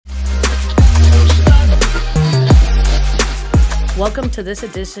Welcome to this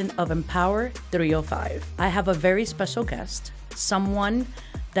edition of Empower 305. I have a very special guest, someone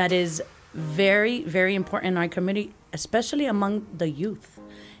that is very, very important in our community, especially among the youth.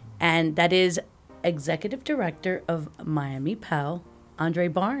 And that is Executive Director of Miami P.A.L, Andre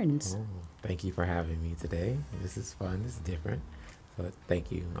Barnes. Oh, thank you for having me today. This is fun. This is different. So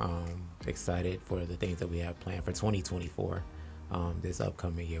thank you. Excited for the things that we have planned for 2024. This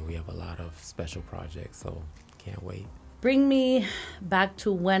upcoming year, we have a lot of special projects, so can't wait. Bring me back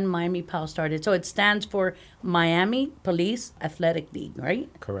to when Miami P.A.L started. So it stands for Miami Police Athletic League, right?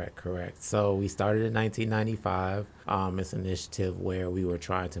 Correct. So we started in 1995. It's an initiative where we were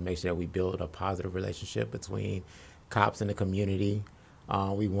trying to make sure that we build a positive relationship between cops and the community.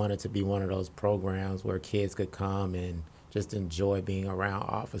 We wanted to be one of those programs where kids could come and just enjoy being around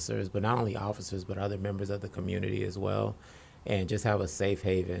officers, but not only officers, but other members of the community as well, and just have a safe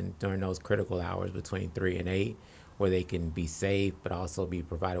haven during those critical hours between 3 and 8, where they can be safe, but also be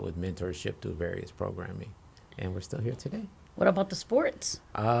provided with mentorship through various programming. And we're still here today. What about the sports?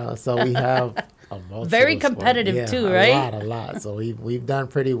 So we have a multiple very competitive sport. too, right? A lot. So we've done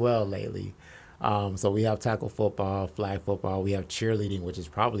pretty well lately. So we have tackle football, flag football. We have cheerleading, which is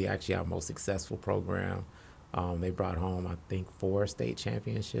probably actually our most successful program. They brought home, I think, 4 state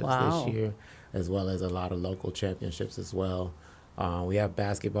championships this year, as well as a lot of local championships as well. We have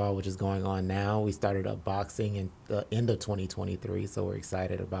basketball, which is going on now. We started up boxing in the end of 2023, so we're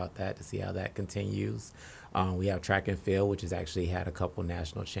excited about that to see how that continues. We have track and field, which has actually had a couple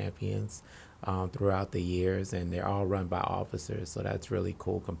national champions throughout the years, and they're all run by officers, so that's really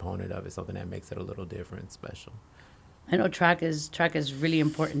cool component of it, something that makes it a little different, special. I know track is really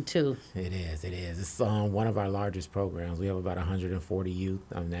important too. It is. It's one of our largest programs. We have about 140 youth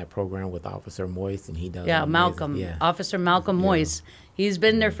on that program with Officer Moise, and he does. Yeah, Malcolm. Yeah. Officer Malcolm Moise. He's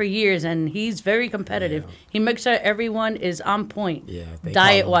been there for years, and he's very competitive. Yeah. He makes sure everyone is on point. Yeah,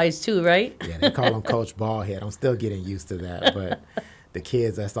 diet-wise too, right? Yeah, they call him Coach Ballhead. I'm still getting used to that, but the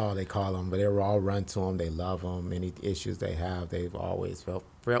kids, that's all they call him. But they were all run to him. They love him. Any issues they have, they've always felt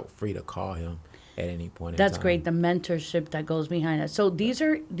free to call him at any point in time. That's great, the mentorship that goes behind it. So these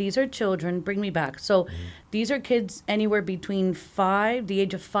are children, bring me back. So these are kids anywhere between the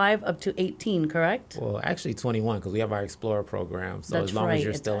age of 5 up to 18, correct? Well, actually 21, because we have our Explorer program. So as long as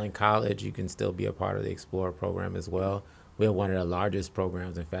you're still in college, you can still be a part of the Explorer program as well. We have one of the largest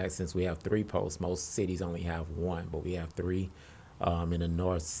programs. In fact, since we have 3 posts, most cities only have 1, but we have 3 in the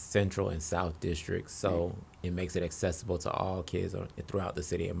north, central, and south districts. So it makes it accessible to all kids throughout the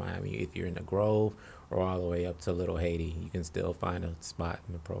city of Miami. If you're in the Grove or all the way up to Little Haiti, you can still find a spot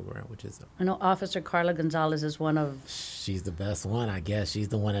in the program, which is... I know Officer Carla Gonzalez is one of... She's the best one, I guess. She's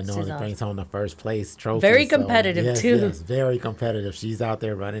the one that normally brings home the first place trophy. Very competitive, too. Yes, very competitive. She's out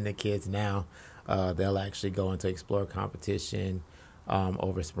there running the kids now. They'll actually go into Explore competition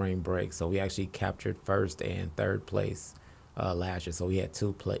over spring break. So we actually captured first and third place last year. So we had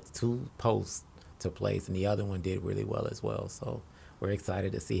 2 posts to place, and the other one did really well as well. So we're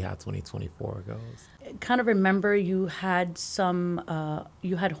excited to see how 2024 goes. Kind of remember you had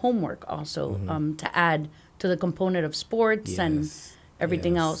you had homework also to add to the component of sports and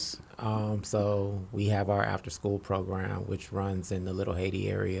everything else. So we have our after school program, which runs in the Little Haiti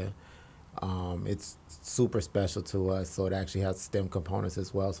area. It's super special to us. So it actually has STEM components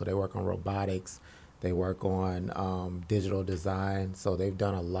as well. So they work on robotics. They work on digital design. So they've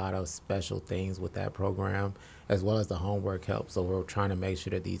done a lot of special things with that program, as well as the homework help. So we're trying to make sure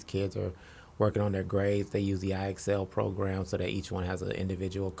that these kids are working on their grades. They use the IXL program so that each one has an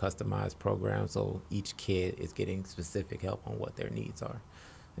individual customized program. So each kid is getting specific help on what their needs are.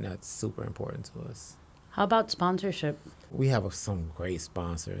 And that's super important to us. How about sponsorship? We have some great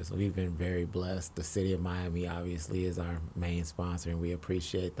sponsors. We've been very blessed. The city of Miami obviously is our main sponsor, and we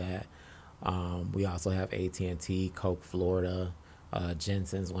appreciate that. We also have AT&T, Coke Florida,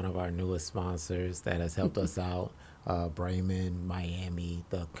 Jensen's one of our newest sponsors that has helped us out. Bremen, Miami,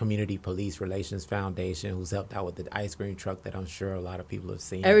 the Community Police Relations Foundation, who's helped out with the ice cream truck that I'm sure a lot of people have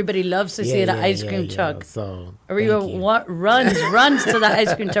seen. Everybody loves to see the ice cream truck. So everyone runs to the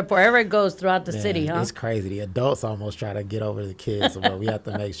ice cream truck wherever it goes throughout the city, huh? It's crazy. The adults almost try to get over the kids, but we have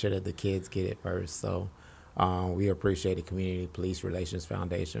to make sure that the kids get it first. So we appreciate the Community Police Relations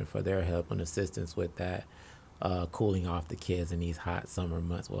Foundation for their help and assistance with that. Cooling off the kids in these hot summer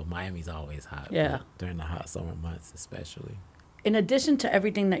months. Well, Miami's always hot, but during the hot summer months especially. In addition to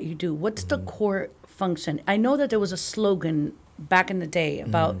everything that you do, what's the core function? I know that there was a slogan back in the day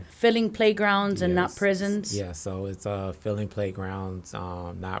about filling playgrounds and not prisons. Yeah, so it's filling playgrounds,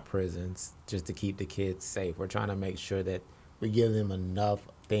 not prisons, just to keep the kids safe. We're trying to make sure that we give them enough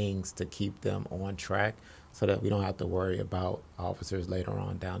things to keep them on track so that we don't have to worry about officers later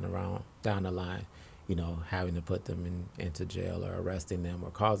on down the line, having to put them into jail or arresting them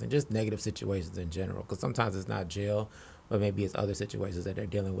or causing just negative situations in general. Because sometimes it's not jail, but maybe it's other situations that they're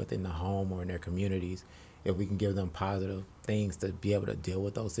dealing with in the home or in their communities. If we can give them positive things to be able to deal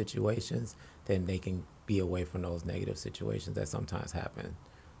with those situations, then they can be away from those negative situations that sometimes happen.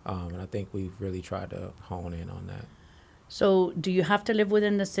 And I think we've really tried to hone in on that. So do you have to live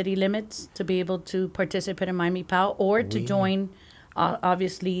within the city limits to be able to participate in Miami P.A.L or to join,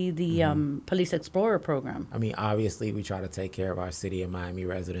 obviously, the Police Explorer program? I mean, obviously, we try to take care of our city of Miami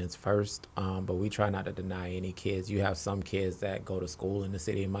residents first, but we try not to deny any kids. You have some kids that go to school in the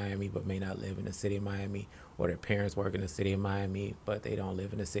city of Miami but may not live in the city of Miami, or their parents work in the city of Miami but they don't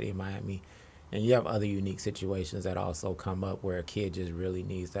live in the city of Miami. And you have other unique situations that also come up where a kid just really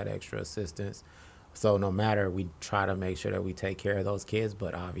needs that extra assistance. So no matter, we try to make sure that we take care of those kids,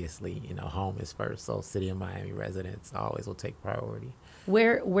 but obviously, home is first. So city of Miami residents always will take priority.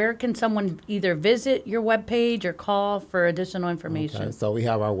 Where can someone either visit your webpage or call for additional information? Okay. So we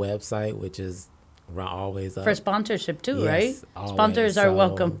have our website, which is always up. For sponsorship too, Yes, right? always. Sponsors are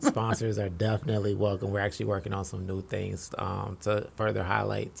welcome. Sponsors are definitely welcome. We're actually working on some new things to further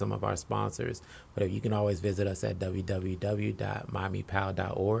highlight some of our sponsors. But you can always visit us at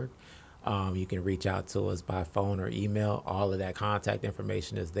www.miamipal.org. You can reach out to us by phone or email. All of that contact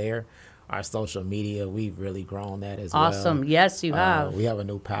information is there. Our social media, we've really grown that as well. Awesome. Yes, you have. We have a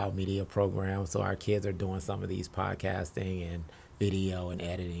new P.A.L media program, so our kids are doing some of these podcasting and video and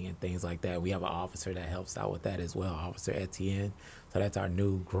editing and things like that. We have an officer that helps out with that as well, Officer Etienne. So that's our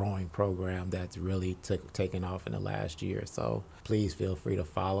new growing program that's really taken off in the last year. So please feel free to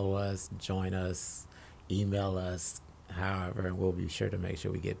follow us, join us, email us, however, and we'll be sure to make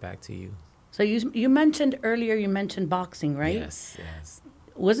sure we get back to you. So you mentioned earlier, boxing, right? Yes.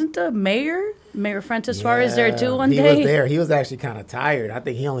 Wasn't the Mayor Francis Suarez there too one day? He was there. He was actually kind of tired. I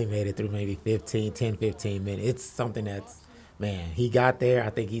think he only made it through maybe 15 minutes. It's something that's, man, he got there. I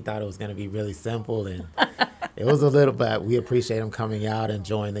think he thought it was going to be really simple, and it was a little bit. We appreciate him coming out and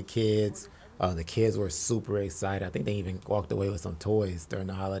joining the kids. The kids were super excited. I think they even walked away with some toys during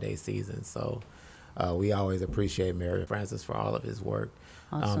the holiday season. So we always appreciate Mayor Francis for all of his work.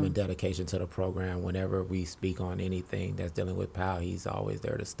 Awesome. And dedication to the program. Whenever we speak on anything that's dealing with P.A.L, he's always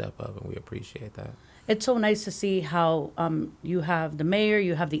there to step up, and we appreciate that. It's so nice to see how you have the mayor,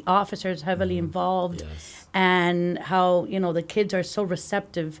 you have the officers heavily involved, Yes. and how the kids are so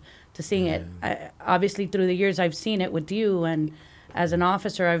receptive to seeing it. Obviously, through the years, I've seen it with you, and as an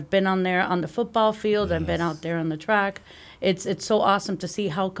officer, I've been on the football field, I've been out there on the track. It's so awesome to see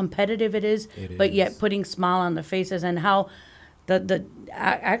how competitive it is, but yet putting smile on the faces, and how the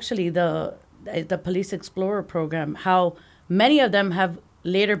Police Explorer program, how many of them have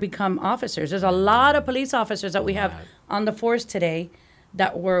later become officers. There's a lot of police officers that we have on the force today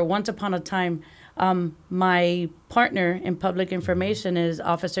that were once upon a time. My partner in public information is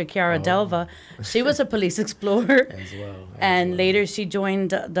Officer Kiara Delva. She was a police explorer. As well. And later she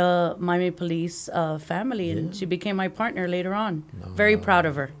joined the Miami Police family, and she became my partner later on. Very proud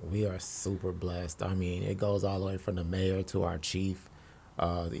of her. We are super blessed. I mean, it goes all the way from the mayor to our chief,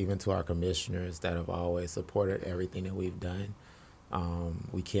 even to our commissioners that have always supported everything that we've done.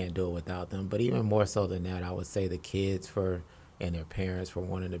 We can't do it without them. But even more so than that, I would say the kids and their parents for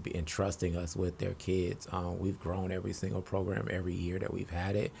wanting to be entrusting us with their kids. We've grown every single program every year that we've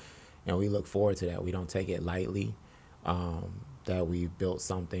had it, and we look forward to that. We don't take it lightly, that we've built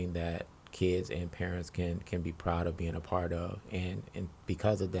something that kids and parents can be proud of being a part of. And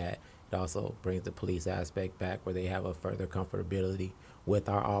because of that, it also brings the police aspect back, where they have a further comfortability with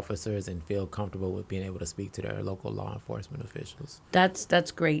our officers and feel comfortable with being able to speak to their local law enforcement officials. That's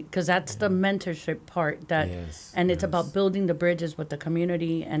great, because that's the mentorship part and it's about building the bridges with the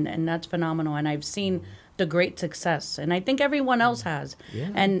community, and that's phenomenal. And I've seen the great success, and I think everyone else has.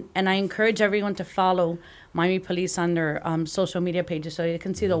 And I encourage everyone to follow Miami Police on their social media pages, so you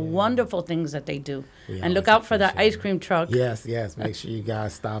can see the wonderful things that they do. And look out for that ice cream truck. Yes. Make sure you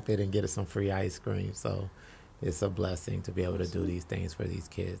guys stop it and get us some free ice cream. So it's a blessing to be able to do these things for these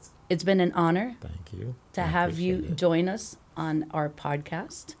kids. It's been an honor. Thank you. To have you join us on our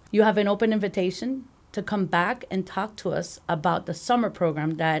podcast. You have an open invitation to come back and talk to us about the summer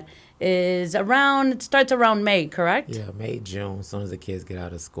program that is it starts around May, correct? Yeah, May, June, as soon as the kids get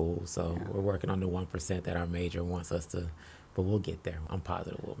out of school. So we're working on the 1% that our major wants us to, but we'll get there. I'm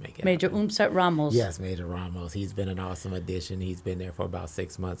positive we'll make it Major happen. Umset Ramos. Yes, Major Ramos. He's been an awesome addition. He's been there for about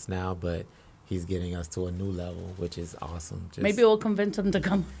 6 months now, but he's getting us to a new level, which is awesome. Maybe we'll convince him to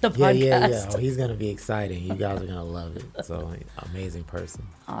come on the yeah, podcast. yeah. Oh, he's gonna be exciting. You guys are gonna love it. So amazing person.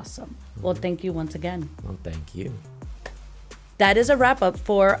 Awesome. Well, thank you once again. Well, thank you. That is a wrap up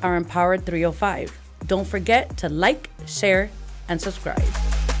for our Empowered 305. Don't forget to like, share, and subscribe.